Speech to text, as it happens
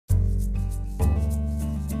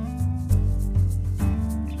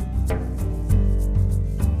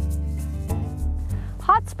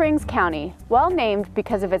Hot Springs County, well named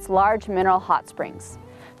because of its large mineral hot springs.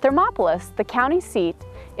 Thermopolis, the county seat,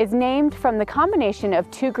 is named from the combination of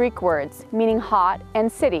two Greek words meaning hot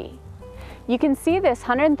and city. You can see this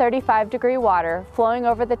 135-degree water flowing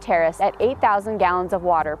over the terrace at 8,000 gallons of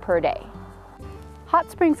water per day.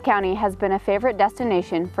 Hot Springs County has been a favorite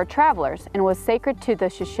destination for travelers and was sacred to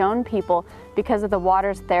the Shoshone people because of the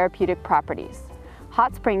water's therapeutic properties.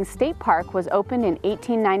 Hot Springs State Park was opened in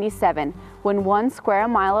 1897 when 1 square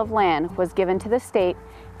mile of land was given to the state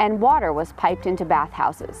and water was piped into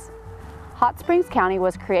bathhouses. Hot Springs County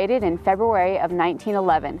was created in February of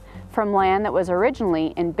 1911 from land that was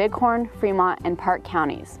originally in Bighorn, Fremont, and Park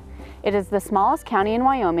counties. It is the smallest county in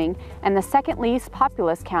Wyoming and the second least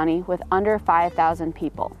populous county with under 5,000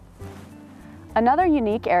 people. Another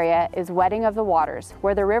unique area is Wetting of the Waters,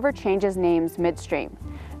 where the river changes names midstream.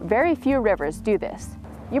 Very few rivers do this.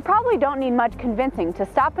 You probably don't need much convincing to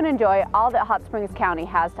stop and enjoy all that Hot Springs County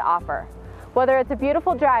has to offer. Whether it's a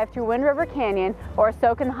beautiful drive through Wind River Canyon or a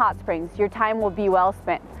soak in the hot springs, your time will be well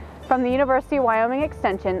spent. From the University of Wyoming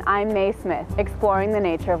Extension, I'm Mae Smith, exploring the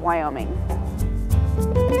nature of Wyoming.